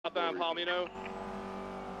Southbound Palomino.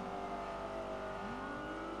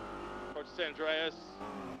 Approach San Andreas.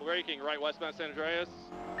 Braking right westbound San Andreas.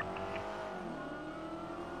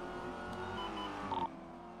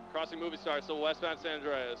 Crossing Movie Star, still westbound San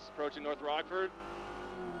Andreas. Approaching North Rockford.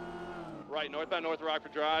 Right, northbound North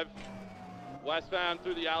Rockford Drive. Westbound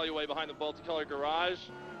through the alleyway behind the multicolored garage.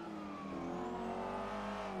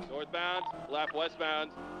 Northbound, left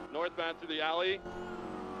westbound. Northbound through the alley.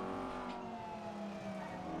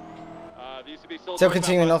 VCB still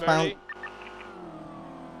continuing northbound.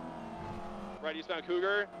 Right eastbound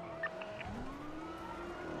Cougar.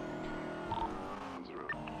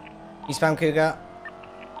 Eastbound Cougar.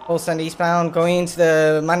 Full send eastbound. Going into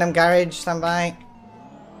the Mandem garage. Stand by.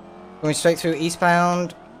 Going straight through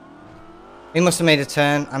eastbound. He must have made a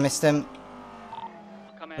turn. I missed him.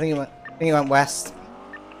 I think he went west.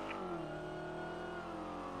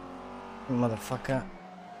 Motherfucker.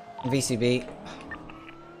 VCB.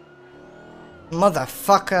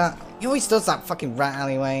 Motherfucker. He always does that fucking rat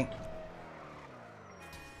alleyway.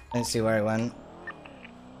 Didn't see where he went.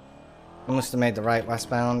 He must have made the right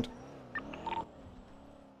westbound.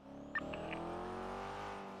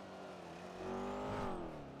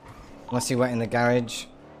 Unless he went in the garage.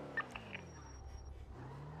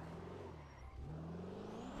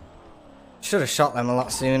 Should have shot them a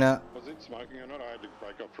lot sooner. Was it smoking or not? I had to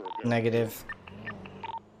break up for a bit. Negative.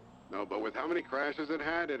 No, but with how many crashes it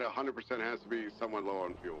had, it 100% has to be somewhat low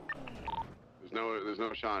on fuel. There's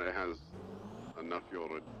no shot it has enough fuel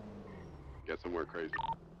to get somewhere crazy.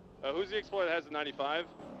 Who's the explorer that has the 95?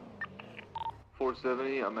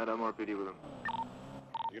 470, I'm at MRPD with him.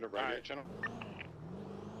 You gonna radiate channel?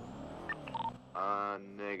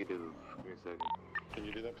 Negative. Give me a second. Can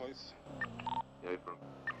you do that, please? Yeah, from.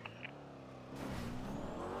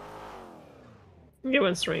 You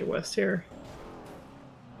went straight west here.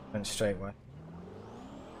 Went straight west.